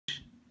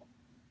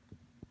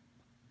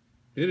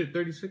Hit it,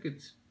 30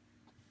 seconds.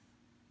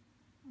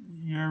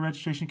 Your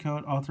registration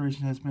code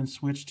authorization has been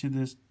switched to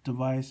this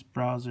device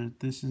browser.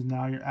 This is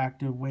now your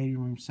active waiting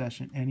room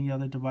session. Any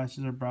other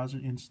devices or browser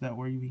instances that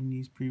were using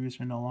these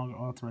previous are no longer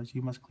authorized.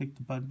 You must click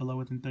the button below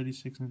within 30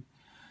 seconds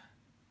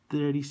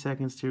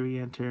to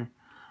re-enter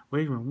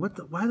waiting room. What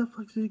the? Why the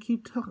fuck did it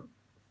keep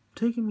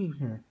taking me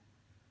here?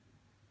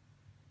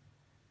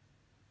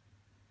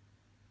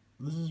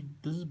 This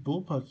is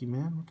bullpucky,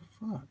 man. What the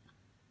fuck?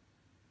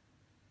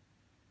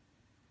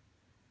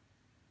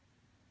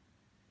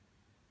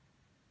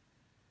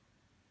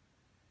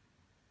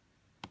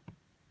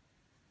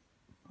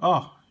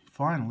 Oh,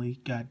 finally!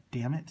 God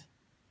damn it!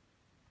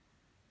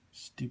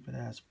 Stupid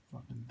ass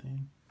fucking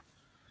thing.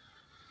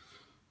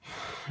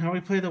 Now we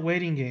play the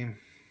waiting game.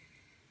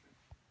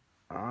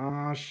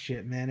 Oh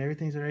shit, man!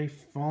 Everything's already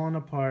falling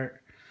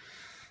apart.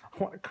 I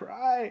want to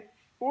cry.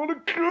 I want to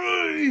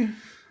cry.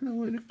 I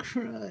want to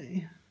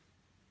cry.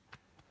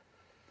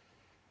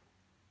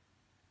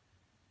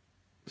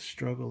 The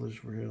struggle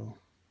is real.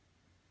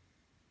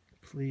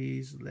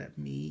 Please let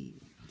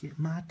me get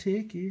my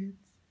tickets.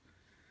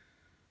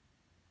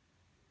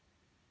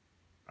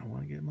 I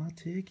want to get my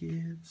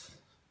tickets.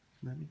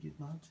 Let me get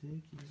my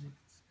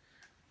tickets.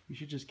 You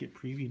should just get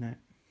preview net.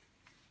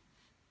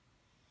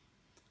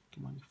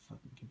 Come on, you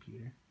fucking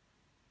computer.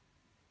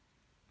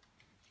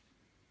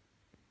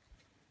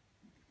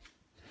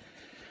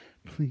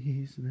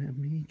 Please let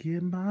me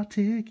get my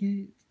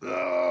tickets.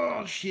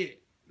 Oh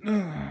shit.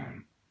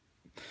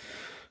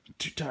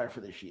 Too tired for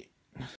this shit.